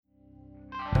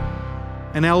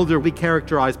An elder will be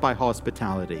characterized by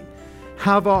hospitality.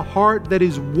 Have a heart that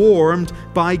is warmed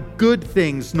by good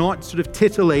things, not sort of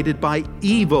titillated by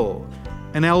evil.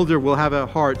 An elder will have a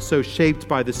heart so shaped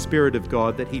by the Spirit of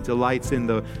God that he delights in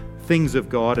the things of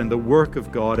God and the work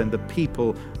of God and the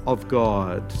people of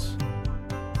God.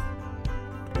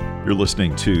 You're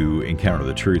listening to Encounter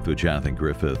the Truth with Jonathan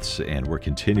Griffiths, and we're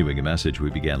continuing a message we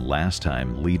began last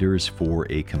time, Leaders for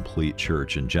a Complete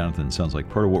Church. And Jonathan, sounds like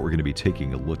part of what we're going to be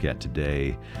taking a look at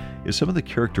today is some of the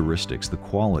characteristics, the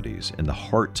qualities, and the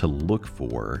heart to look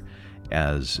for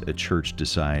as a church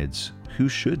decides who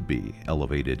should be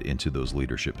elevated into those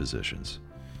leadership positions.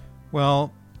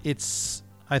 Well, it's,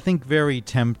 I think, very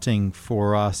tempting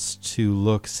for us to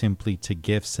look simply to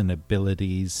gifts and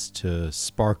abilities, to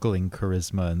sparkling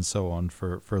charisma and so on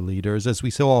for leaders, as we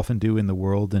so often do in the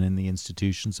world and in the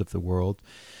institutions of the world.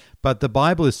 But the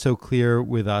Bible is so clear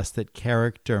with us that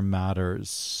character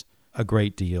matters a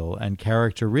great deal, and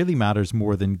character really matters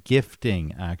more than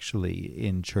gifting, actually,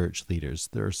 in church leaders.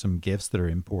 There are some gifts that are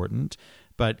important,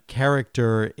 but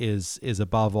character is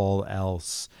above all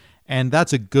else. And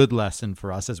that's a good lesson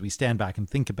for us as we stand back and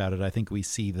think about it. I think we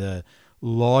see the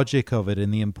logic of it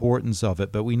and the importance of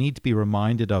it, but we need to be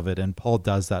reminded of it, and Paul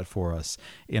does that for us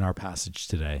in our passage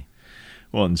today.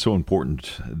 Well, and so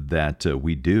important that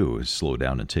we do is slow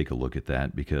down and take a look at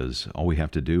that, because all we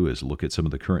have to do is look at some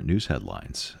of the current news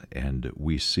headlines, and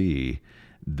we see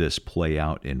this play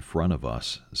out in front of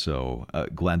us. So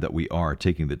glad that we are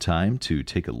taking the time to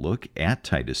take a look at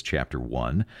Titus chapter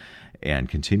 1 and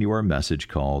continue our message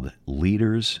called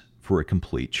Leaders for a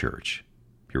Complete Church.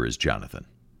 Here is Jonathan.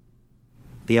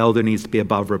 The elder needs to be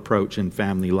above reproach in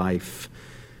family life.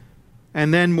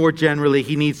 And then more generally,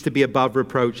 he needs to be above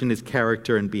reproach in his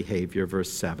character and behavior.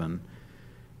 Verse 7.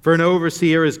 For an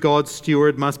overseer as God's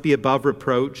steward must be above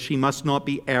reproach. He must not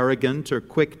be arrogant or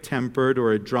quick-tempered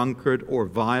or a drunkard or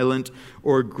violent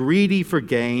or greedy for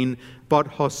gain, but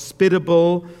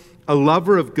hospitable, a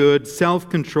lover of good,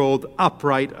 self-controlled,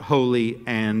 upright, holy,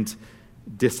 and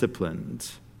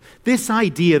disciplined. This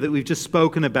idea that we've just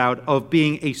spoken about of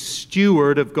being a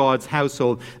steward of God's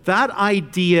household, that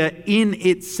idea in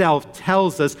itself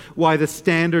tells us why the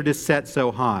standard is set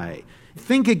so high.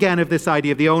 Think again of this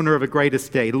idea of the owner of a great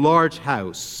estate, large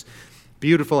house,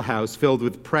 beautiful house filled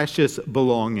with precious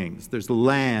belongings. There's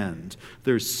land,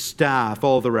 there's staff,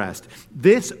 all the rest.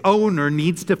 This owner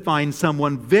needs to find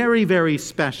someone very, very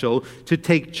special to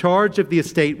take charge of the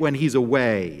estate when he's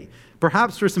away.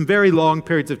 Perhaps for some very long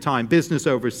periods of time, business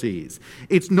overseas.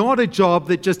 It's not a job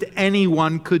that just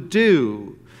anyone could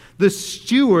do. The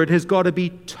steward has got to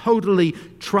be totally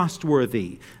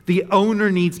trustworthy. The owner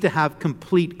needs to have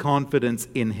complete confidence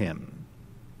in him.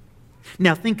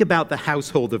 Now think about the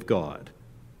household of God,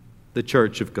 the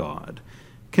church of God.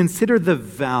 Consider the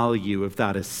value of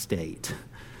that estate,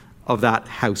 of that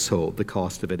household, the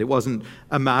cost of it. It wasn't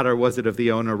a matter, was it, of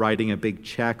the owner writing a big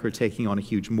check or taking on a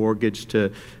huge mortgage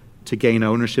to gain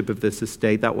ownership of this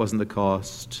estate. That wasn't the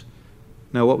cost.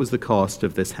 No, what was the cost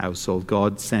of this household?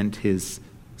 God sent his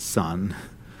son,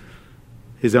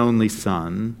 his only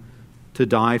son, to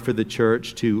die for the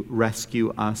church, to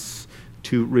rescue us,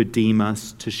 to redeem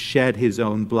us, to shed his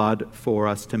own blood for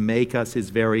us, to make us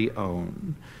his very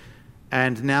own.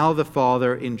 And now the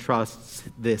Father entrusts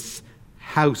this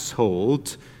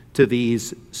household to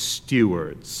these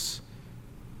stewards,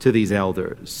 to these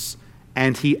elders.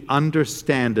 And he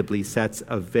understandably sets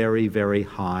a very, very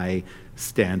high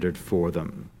standard for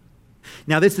them.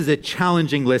 Now, this is a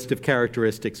challenging list of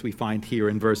characteristics we find here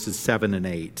in verses 7 and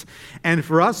 8. And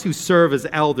for us who serve as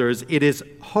elders, it is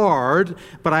hard,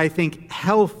 but I think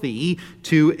healthy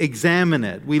to examine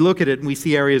it. We look at it and we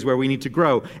see areas where we need to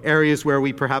grow, areas where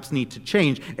we perhaps need to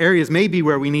change, areas maybe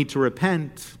where we need to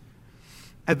repent.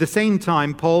 At the same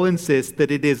time, Paul insists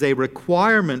that it is a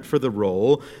requirement for the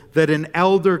role that an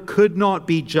elder could not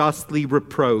be justly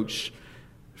reproached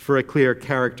for a clear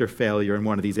character failure in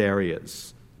one of these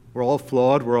areas. We're all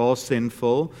flawed, we're all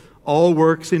sinful, all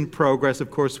works in progress,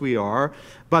 of course we are,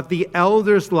 but the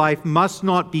elder's life must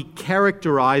not be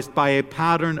characterized by a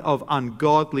pattern of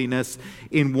ungodliness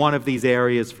in one of these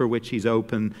areas for which he's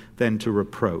open then to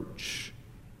reproach.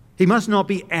 He must not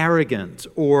be arrogant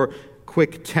or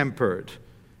quick-tempered.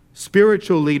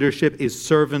 Spiritual leadership is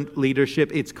servant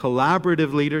leadership. It's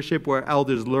collaborative leadership where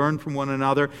elders learn from one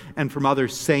another and from other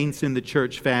saints in the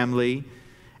church family.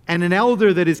 And an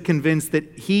elder that is convinced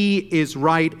that he is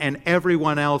right and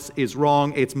everyone else is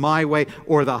wrong, it's my way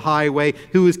or the highway,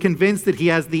 who is convinced that he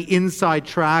has the inside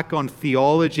track on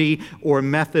theology or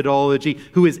methodology,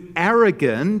 who is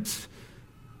arrogant,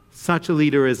 such a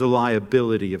leader is a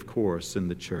liability, of course, in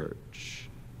the church.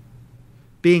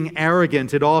 Being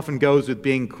arrogant, it often goes with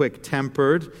being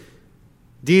quick-tempered.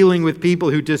 Dealing with people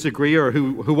who disagree or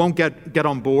who won't get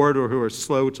on board or who are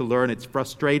slow to learn, it's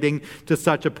frustrating to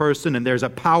such a person, and there's a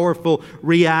powerful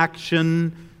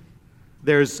reaction.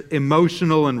 There's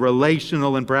emotional and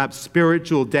relational and perhaps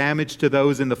spiritual damage to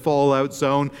those in the fallout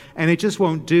zone, and it just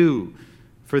won't do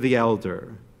for the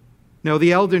elder. No,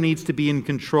 the elder needs to be in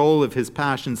control of his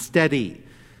passion, steady,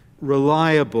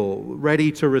 reliable,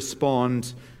 ready to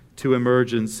respond to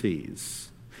emergencies.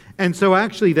 And so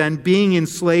actually then, being in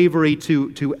slavery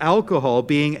to alcohol,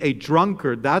 being a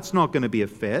drunkard, that's not going to be a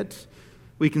fit.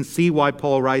 We can see why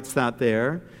Paul writes that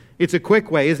there. It's a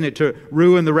quick way, isn't it, to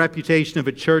ruin the reputation of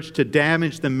a church, to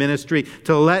damage the ministry,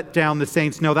 to let down the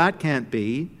saints. No, that can't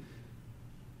be.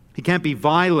 He can't be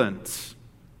violent.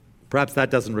 Perhaps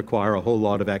that doesn't require a whole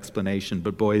lot of explanation,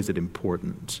 but boy, is it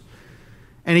important.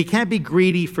 And he can't be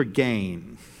greedy for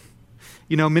gain.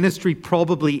 You know, ministry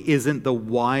probably isn't the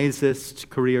wisest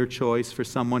career choice for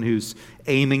someone who's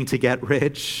aiming to get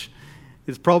rich.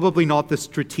 It's probably not the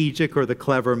strategic or the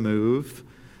clever move.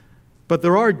 But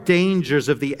there are dangers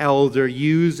of the elder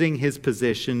using his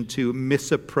position to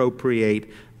misappropriate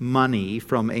money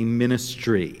from a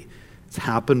ministry. It's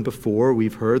happened before.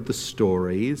 We've heard the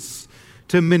stories.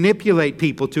 To manipulate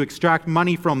people, to extract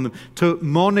money from them, to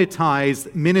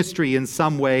monetize ministry in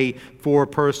some way for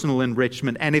personal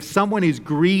enrichment. And if someone is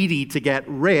greedy to get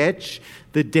rich,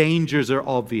 the dangers are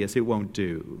obvious. It won't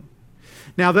do.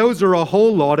 Now, those are a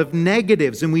whole lot of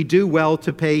negatives, and we do well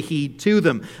to pay heed to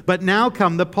them. But now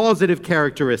come the positive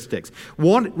characteristics.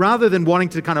 Rather than wanting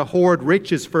to kind of hoard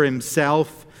riches for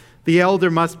himself, the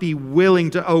elder must be willing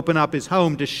to open up his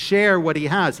home, to share what he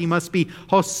has. He must be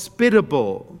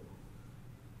hospitable.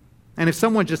 And if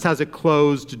someone just has a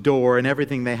closed door and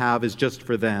everything they have is just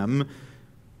for them,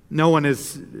 no one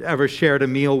has ever shared a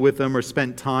meal with them or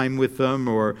spent time with them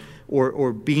or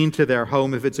been to their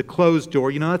home, if it's a closed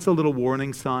door, that's a little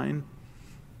warning sign.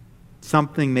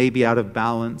 Something may be out of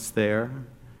balance there.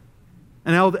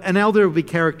 An elder will be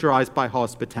characterized by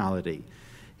hospitality.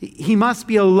 He must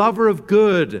be a lover of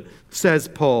good, says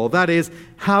Paul. That is,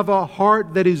 have a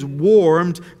heart that is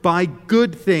warmed by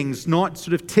good things, not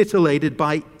sort of titillated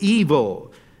by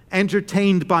evil,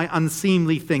 entertained by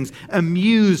unseemly things,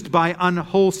 amused by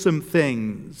unwholesome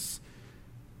things.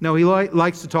 No, he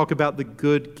likes to talk about the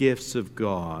good gifts of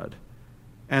God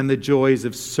and the joys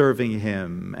of serving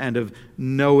Him and of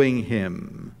knowing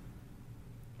Him.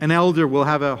 An elder will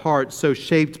have a heart so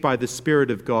shaped by the Spirit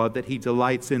of God that he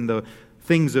delights in the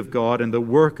things of God and the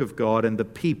work of God and the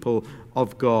people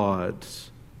of God.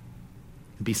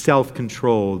 Be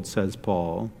self-controlled, says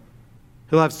Paul.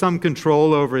 He'll have some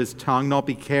control over his tongue, not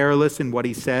be careless in what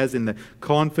he says, in the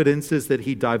confidences that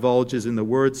he divulges, in the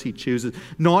words he chooses,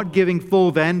 not giving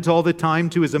full vent all the time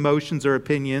to his emotions or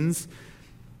opinions.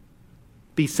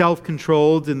 Be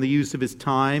self-controlled in the use of his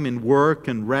time, in work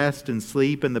and rest and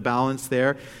sleep and the balance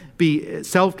there. Be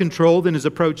self-controlled in his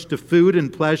approach to food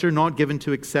and pleasure, not given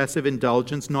to excessive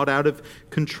indulgence, not out of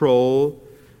control.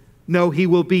 No, he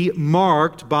will be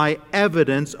marked by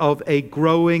evidence of a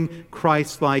growing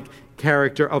Christ-like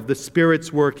character of the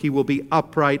Spirit's work. He will be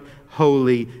upright,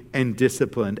 holy, and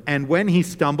disciplined. And when he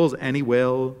stumbles, and he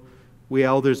will, we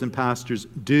elders and pastors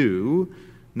do,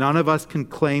 none of us can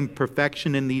claim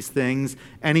perfection in these things.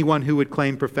 Anyone who would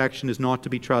claim perfection is not to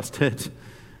be trusted.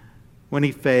 When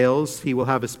he fails, he will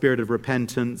have a spirit of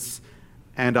repentance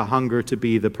and a hunger to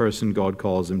be the person God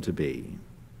calls him to be.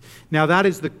 Now, that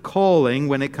is the calling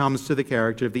when it comes to the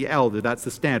character of the elder. That's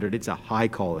the standard. It's a high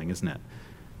calling, isn't it?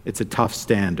 It's a tough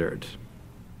standard.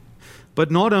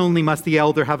 But not only must the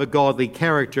elder have a godly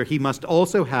character, he must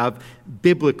also have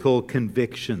biblical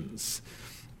convictions.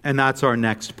 And that's our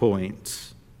next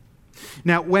point.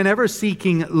 Now, whenever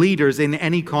seeking leaders in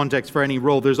any context for any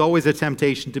role, there's always a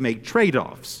temptation to make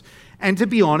trade-offs. And to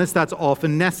be honest, that's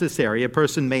often necessary. A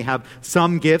person may have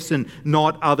some gifts and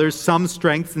not others, some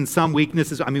strengths and some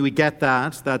weaknesses. I mean, we get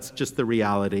that. That's just the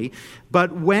reality.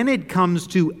 But when it comes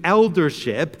to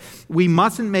eldership, we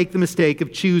mustn't make the mistake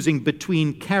of choosing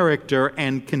between character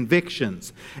and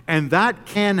convictions. And that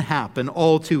can happen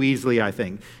all too easily, I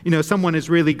think. Someone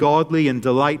is really godly and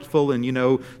delightful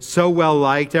and, so well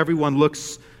liked. Everyone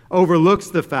overlooks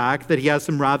the fact that he has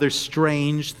some rather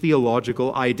strange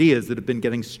theological ideas that have been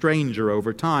getting stranger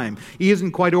over time. He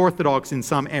isn't quite orthodox in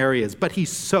some areas, but he's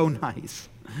so nice,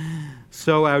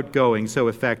 so outgoing, so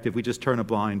effective. We just turn a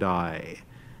blind eye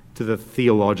to the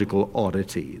theological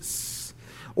oddities.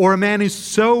 Or a man who's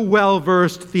so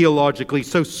well-versed theologically,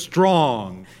 so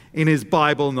strong in his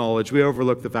Bible knowledge, we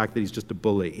overlook the fact that he's just a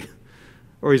bully,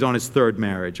 or he's on his third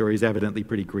marriage, or he's evidently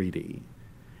pretty greedy.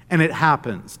 And it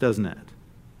happens, doesn't it?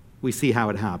 We see how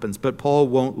it happens. But Paul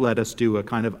won't let us do a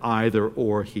kind of either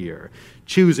or here.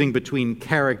 Choosing between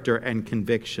character and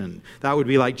conviction. That would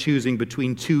be like choosing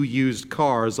between two used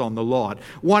cars on the lot.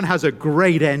 One has a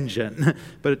great engine,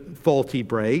 but faulty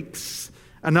brakes.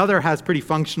 Another has pretty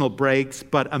functional brakes,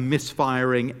 but a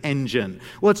misfiring engine.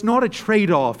 Well, it's not a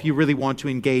trade-off you really want to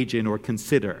engage in or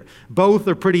consider. Both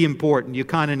are pretty important. You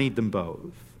kind of need them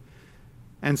both.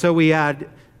 And so we add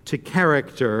to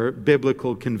character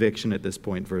biblical conviction at this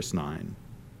point, verse 9.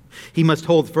 He must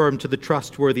hold firm to the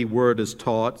trustworthy word as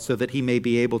taught, so that he may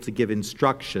be able to give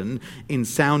instruction in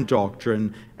sound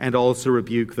doctrine and also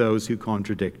rebuke those who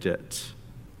contradict it.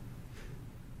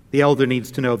 The elder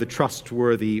needs to know the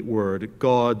trustworthy word,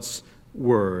 God's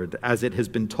word, as it has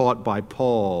been taught by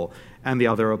Paul and the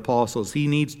other apostles. He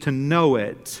needs to know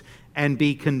it and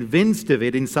be convinced of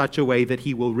it in such a way that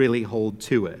he will really hold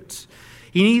to it.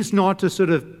 He needs not to sort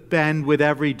of bend with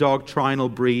every doctrinal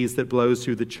breeze that blows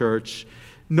through the church,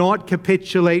 not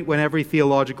capitulate when every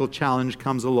theological challenge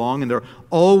comes along, and there are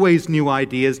always new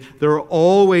ideas, there are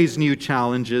always new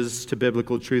challenges to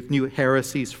biblical truth, new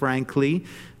heresies, frankly,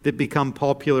 that become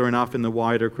popular enough in the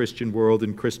wider Christian world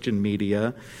and Christian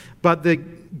media. But the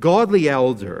godly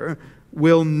elder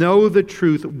will know the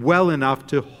truth well enough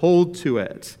to hold to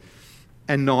it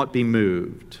and not be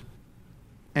moved.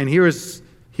 And here is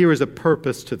a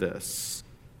purpose to this.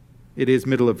 It is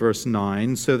middle of verse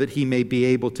 9, so that he may be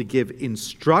able to give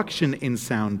instruction in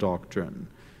sound doctrine.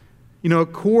 You know, a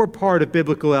core part of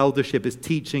biblical eldership is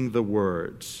teaching the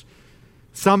word.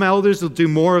 Some elders will do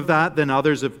more of that than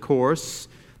others, of course.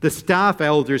 The staff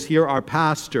elders here, our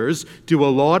pastors, do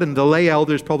a lot, and the lay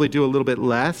elders probably do a little bit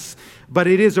less. But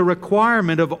it is a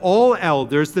requirement of all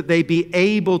elders that they be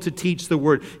able to teach the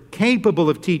word,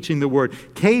 capable of teaching the word,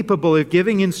 capable of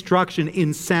giving instruction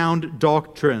in sound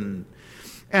doctrine.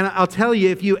 And I'll tell you,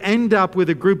 if you end up with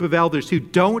a group of elders who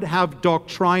don't have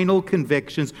doctrinal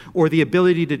convictions or the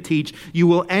ability to teach, you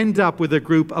will end up with a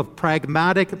group of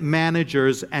pragmatic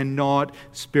managers and not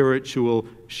spiritual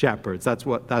shepherds. That's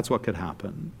what could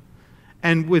happen.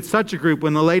 And with such a group,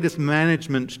 when the latest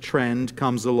management trend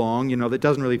comes along, that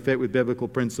doesn't really fit with biblical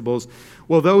principles,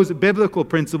 well, those biblical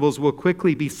principles will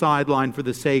quickly be sidelined for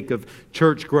the sake of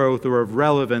church growth or of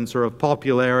relevance or of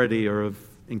popularity or of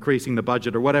increasing the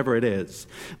budget or whatever it is.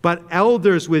 But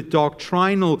elders with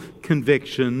doctrinal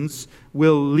convictions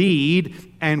will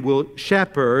lead and will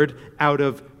shepherd out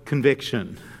of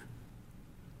conviction.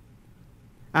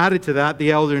 Added to that,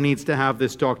 the elder needs to have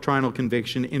this doctrinal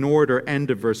conviction in order, end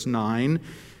of verse 9,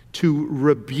 to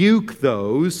rebuke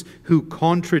those who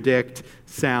contradict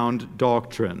sound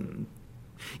doctrine.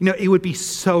 It would be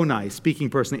so nice, speaking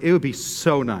personally, it would be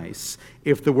so nice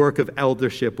if the work of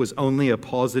eldership was only a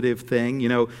positive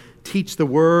thing. Teach the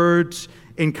word,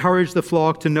 encourage the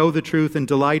flock to know the truth and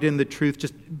delight in the truth.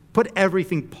 Just put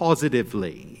everything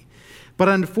positively. But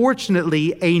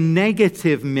unfortunately, a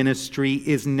negative ministry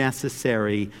is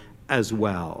necessary as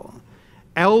well.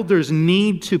 Elders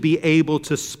need to be able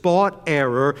to spot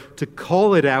error, to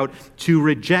call it out, to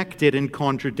reject it and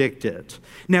contradict it.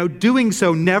 Now, doing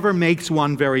so never makes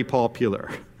one very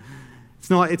popular.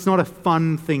 It's not a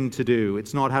fun thing to do.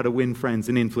 It's not how to win friends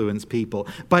and influence people.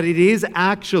 But it is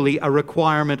actually a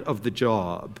requirement of the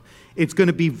job. It's going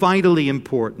to be vitally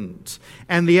important.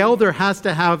 And the elder has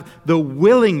to have the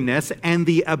willingness and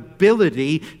the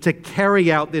ability to carry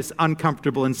out this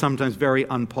uncomfortable and sometimes very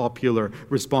unpopular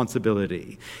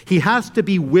responsibility. He has to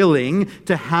be willing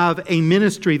to have a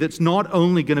ministry that's not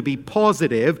only going to be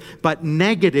positive, but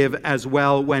negative as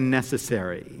well when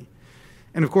necessary.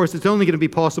 And of course, it's only going to be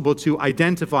possible to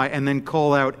identify and then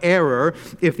call out error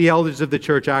if the elders of the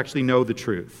church actually know the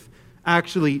truth,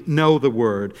 actually know the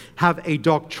word, have a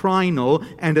doctrinal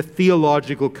and a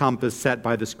theological compass set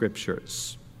by the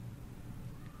scriptures.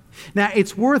 Now,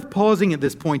 it's worth pausing at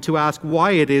this point to ask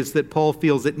why it is that Paul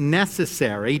feels it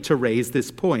necessary to raise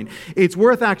this point. It's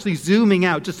worth actually zooming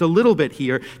out just a little bit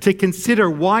here to consider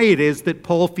why it is that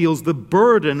Paul feels the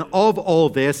burden of all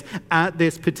this at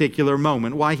this particular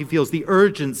moment, why he feels the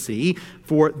urgency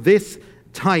for this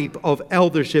type of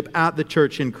eldership at the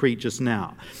church in Crete just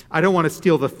now. I don't want to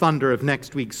steal the thunder of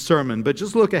next week's sermon, but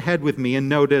just look ahead with me and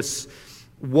notice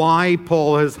why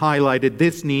Paul has highlighted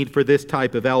this need for this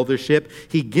type of eldership.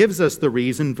 He gives us the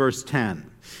reason, verse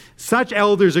 10. Such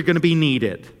elders are going to be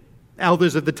needed.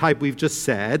 Elders of the type we've just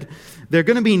said. They're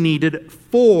going to be needed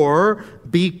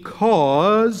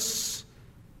because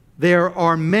there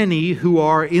are many who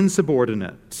are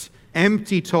insubordinate,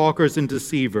 empty talkers and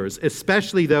deceivers,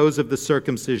 especially those of the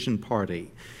circumcision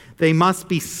party. They must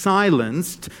be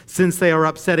silenced, since they are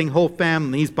upsetting whole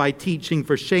families by teaching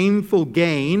for shameful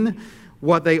gain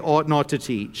what they ought not to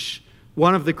teach.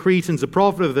 One of the Cretans, a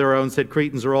prophet of their own, said,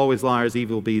 Cretans are always liars,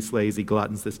 evil beasts, lazy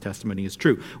gluttons. This testimony is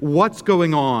true. What's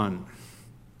going on?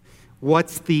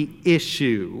 What's the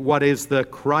issue? What is the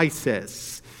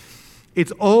crisis?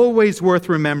 It's always worth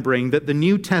remembering that the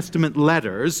New Testament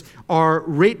letters are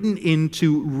written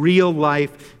into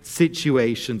real-life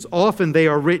situations. Often they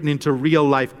are written into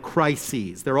real-life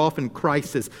crises. They're often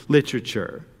crisis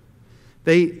literature.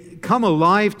 They come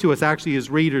alive to us, actually, as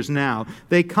readers now.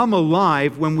 They come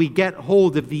alive when we get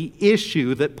hold of the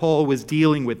issue that Paul was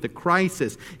dealing with, the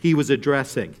crisis he was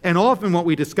addressing. And often what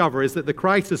we discover is that the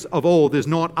crisis of old is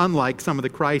not unlike some of the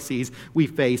crises we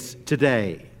face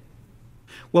today.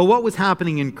 Well, what was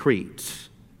happening in Crete?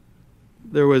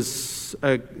 There was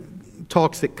a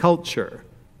toxic culture.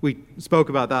 We spoke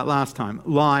about that last time.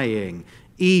 Lying,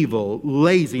 evil,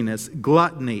 laziness,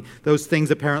 gluttony. Those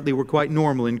things apparently were quite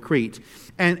normal in Crete.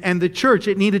 And the church,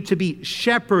 it needed to be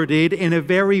shepherded in a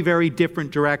very, very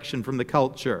different direction from the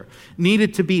culture.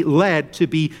 Needed to be led to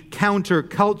be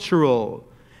countercultural.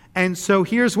 And so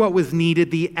here's what was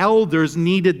needed. The elders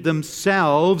needed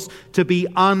themselves to be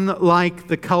unlike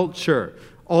the culture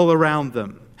all around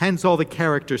them. Hence all the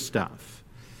character stuff.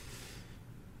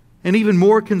 And even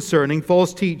more concerning,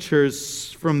 false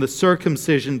teachers from the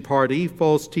circumcision party,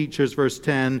 false teachers, verse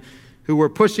 10, who were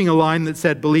pushing a line that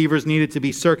said believers needed to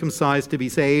be circumcised to be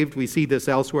saved. We see this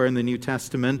elsewhere in the New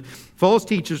Testament. False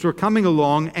teachers were coming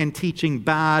along and teaching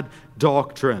bad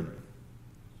doctrine.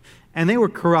 And they were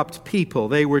corrupt people.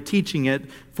 They were teaching it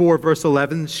for, verse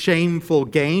 11, shameful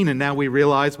gain. And now we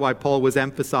realize why Paul was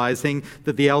emphasizing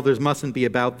that the elders mustn't be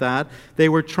about that. They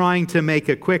were trying to make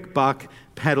a quick buck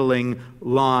peddling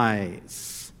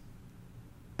lies.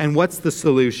 And what's the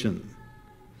solution?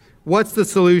 What's the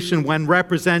solution when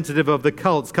representative of the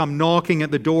cults come knocking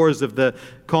at the doors of the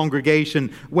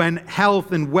congregation, when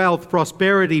health and wealth,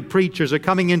 prosperity preachers are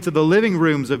coming into the living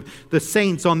rooms of the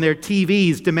saints on their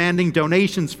TVs demanding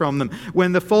donations from them,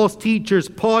 when the false teacher's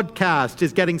podcast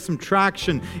is getting some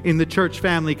traction in the church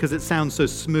family because it sounds so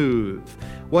smooth?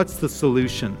 What's the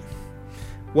solution?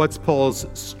 What's Paul's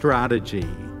strategy?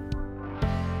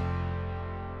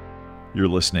 You're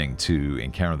listening to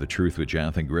Encounter the Truth with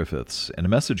Jonathan Griffiths and a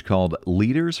message called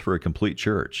Leaders for a Complete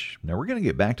Church. Now, we're going to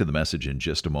get back to the message in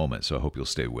just a moment, so I hope you'll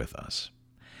stay with us.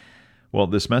 Well,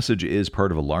 this message is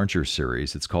part of a larger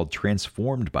series. It's called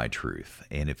Transformed by Truth.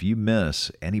 And if you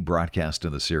miss any broadcast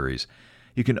in the series,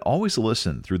 you can always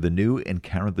listen through the new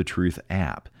Encounter the Truth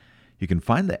app. You can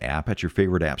find the app at your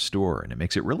favorite app store, and it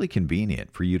makes it really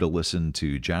convenient for you to listen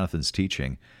to Jonathan's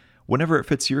teaching whenever it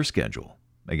fits your schedule.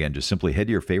 Again, just simply head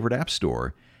to your favorite app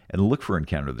store and look for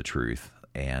Encounter the Truth,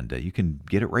 and you can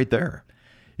get it right there.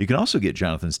 You can also get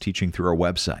Jonathan's teaching through our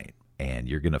website, and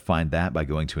you're going to find that by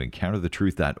going to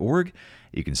encounterthetruth.org.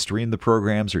 You can stream the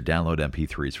programs or download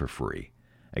MP3s for free.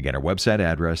 Again, our website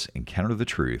address,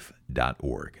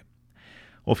 encounterthetruth.org.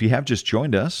 Well, if you have just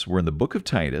joined us, we're in the book of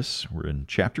Titus. We're in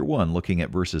chapter 1, looking at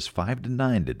verses 5 to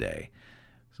 9 today.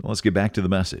 So let's get back to the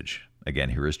message. Again,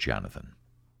 here is Jonathan.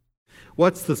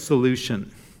 What's the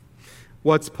solution?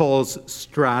 What's Paul's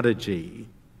strategy?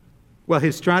 Well,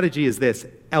 his strategy is this: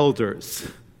 elders.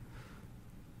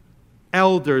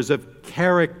 Elders of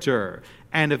character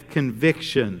and of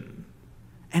conviction.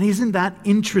 And isn't that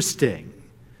interesting?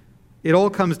 It all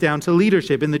comes down to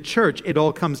leadership. In the church, it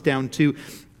all comes down to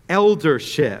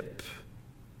eldership.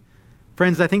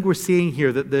 Friends, I think we're seeing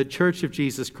here that the Church of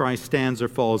Jesus Christ stands or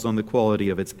falls on the quality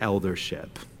of its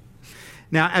eldership.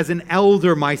 Now, as an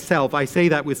elder myself, I say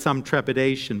that with some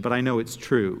trepidation, but I know it's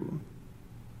true.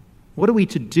 What are we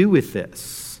to do with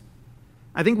this?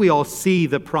 I think we all see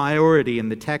the priority in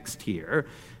the text here,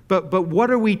 but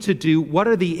what are we to do? What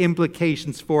are the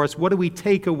implications for us? What do we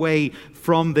take away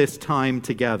from this time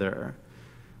together?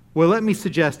 Well, let me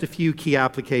suggest a few key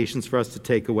applications for us to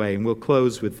take away, and we'll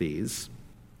close with these.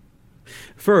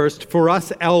 First, for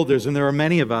us elders, and there are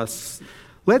many of us,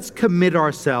 let's commit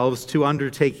ourselves to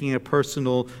undertaking a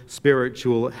personal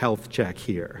spiritual health check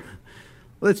here.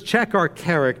 Let's check our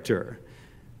character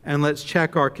and let's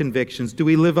check our convictions. Do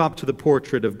we live up to the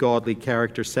portrait of godly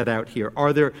character set out here?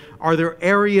 Are there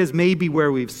areas maybe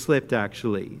where we've slipped,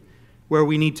 actually, where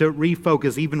we need to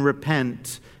refocus, even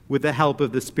repent with the help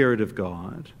of the Spirit of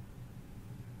God?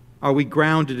 Are we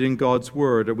grounded in God's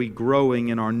Word? Are we growing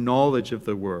in our knowledge of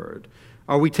the Word?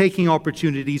 Are we taking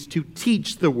opportunities to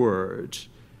teach the Word?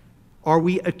 Are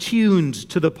we attuned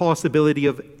to the possibility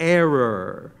of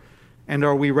error? And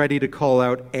are we ready to call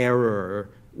out error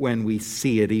when we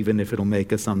see it, even if it'll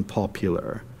make us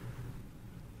unpopular?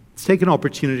 Let's take an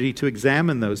opportunity to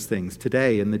examine those things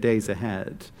today and the days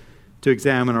ahead, to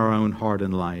examine our own heart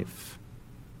and life.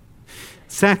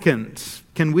 Second,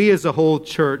 Can we as a whole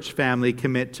church family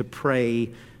commit to pray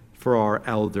for our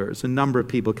elders? A number of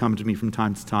people come to me from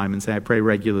time to time and say, I pray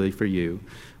regularly for you.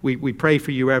 We pray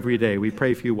for you every day. We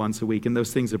pray for you once a week. And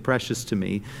those things are precious to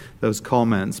me, those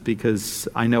comments, because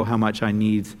I know how much I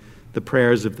need the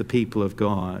prayers of the people of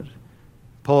God.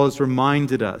 Paul has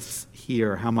reminded us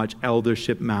here how much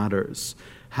eldership matters.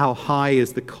 How high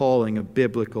is the calling of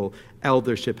biblical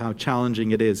eldership, how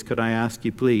challenging it is. Could I ask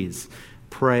you, please,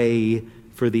 pray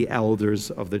for the elders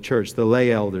of the church, the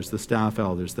lay elders, the staff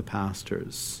elders, the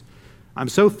pastors. I'm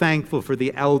so thankful for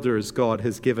the elders God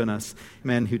has given us,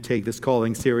 men who take this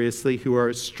calling seriously, who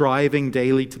are striving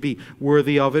daily to be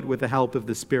worthy of it with the help of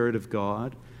the Spirit of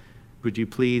God. Would you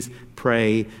please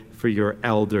pray for your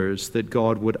elders, that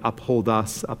God would uphold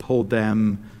us, uphold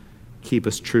them, keep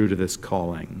us true to this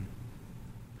calling.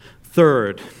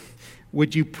 Third,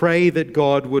 would you pray that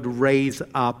God would raise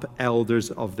up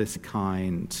elders of this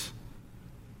kind?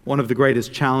 One of the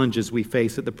greatest challenges we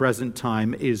face at the present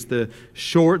time is the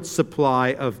short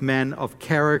supply of men of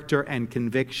character and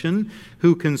conviction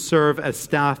who can serve as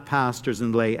staff pastors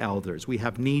and lay elders. We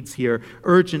have needs here,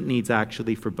 urgent needs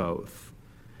actually, for both.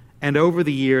 And over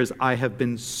the years, I have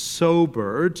been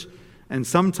sobered and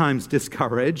sometimes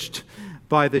discouraged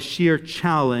by the sheer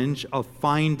challenge of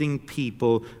finding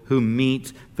people who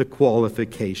meet the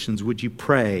qualifications. Would you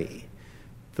pray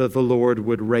that the Lord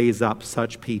would raise up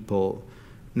such people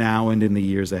now and in the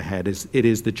years ahead? It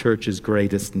is the church's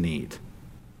greatest need.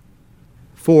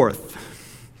 Fourth,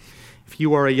 if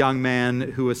you are a young man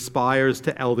who aspires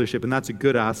to eldership, and that's a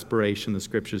good aspiration, the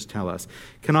scriptures tell us,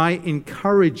 can I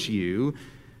encourage you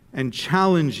and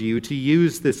challenge you to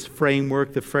use this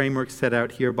framework, the framework set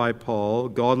out here by Paul,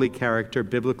 godly character,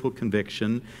 biblical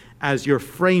conviction, as your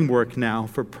framework now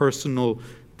for personal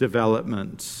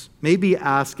development. Maybe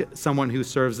ask someone who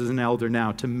serves as an elder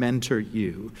now to mentor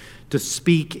you, to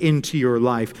speak into your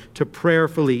life, to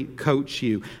prayerfully coach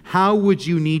you. How would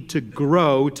you need to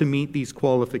grow to meet these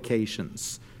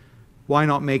qualifications? Why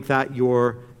not make that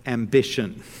your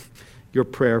ambition, your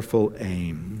prayerful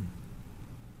aim?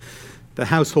 The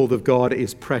household of God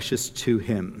is precious to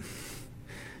him.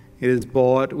 It is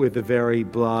bought with the very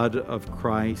blood of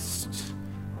Christ.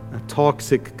 A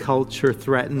toxic culture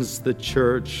threatens the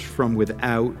church from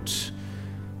without.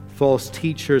 False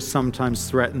teachers sometimes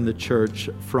threaten the church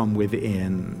from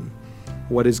within.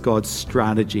 What is God's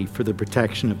strategy for the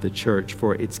protection of the church,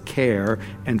 for its care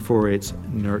and for its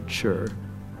nurture?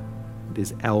 It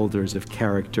is elders of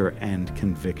character and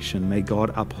conviction. May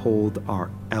God uphold our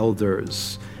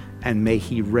elders, and may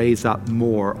he raise up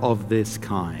more of this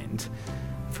kind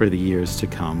for the years to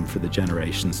come, for the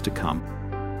generations to come.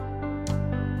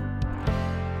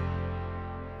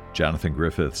 Jonathan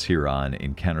Griffiths here on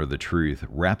Encounter the Truth,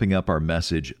 wrapping up our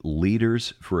message,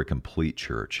 Leaders for a Complete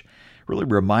Church. Really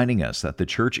reminding us that the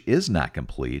church is not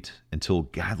complete until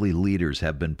godly leaders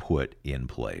have been put in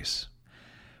place.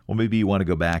 Well, maybe you want to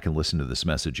go back and listen to this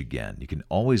message again. You can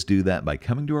always do that by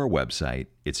coming to our website.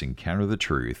 It's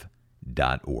encounterthetruth.org.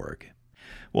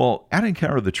 Well, at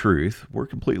Encounter the Truth, we're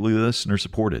completely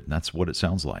listener-supported, and that's what it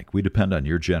sounds like. We depend on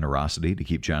your generosity to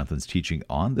keep Jonathan's teaching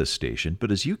on this station,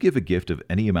 but as you give a gift of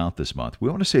any amount this month, we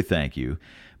want to say thank you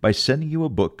by sending you a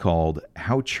book called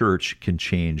How Church Can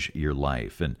Change Your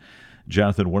Life. And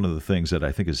Jonathan, one of the things that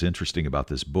I think is interesting about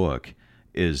this book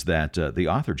is that the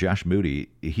author, Josh Moody,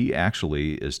 he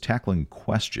actually is tackling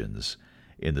questions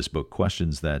in this book,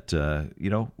 questions that,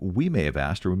 we may have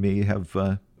asked, or we may have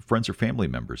friends or family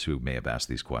members who may have asked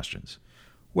these questions.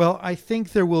 Well, I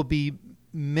think there will be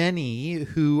many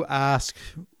who ask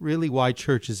really why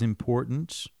church is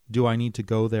important. Do I need to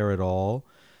go there at all?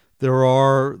 There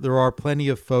are plenty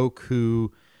of folk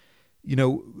who,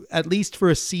 at least for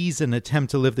a season,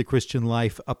 attempt to live the Christian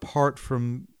life apart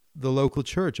from the local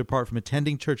church, apart from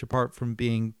attending church, apart from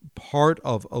being part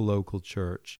of a local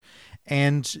church.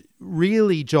 And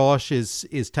really, Josh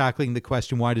is tackling the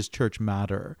question, why does church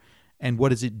matter? And what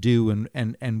does it do,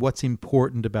 and what's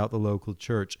important about the local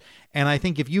church? And I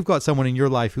think if you've got someone in your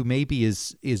life who maybe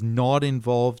is not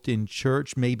involved in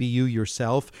church, maybe you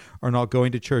yourself are not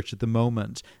going to church at the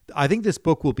moment, I think this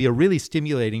book will be a really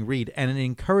stimulating read and an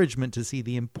encouragement to see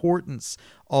the importance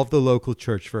of the local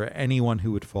church for anyone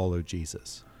who would follow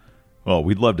Jesus. Well,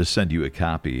 we'd love to send you a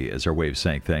copy as our way of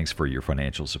saying thanks for your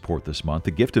financial support this month,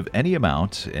 a gift of any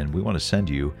amount, and we want to send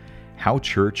you How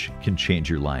Church Can Change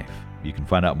Your Life. You can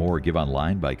find out more or give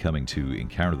online by coming to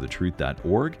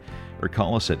encounterthetruth.org or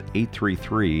call us at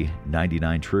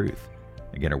 833-99-TRUTH.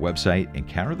 Again, our website,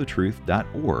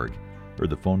 encounterthetruth.org, or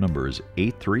the phone number is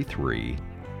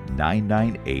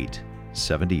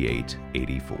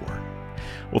 833-998-7884.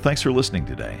 Well, thanks for listening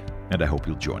today, and I hope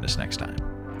you'll join us next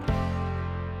time.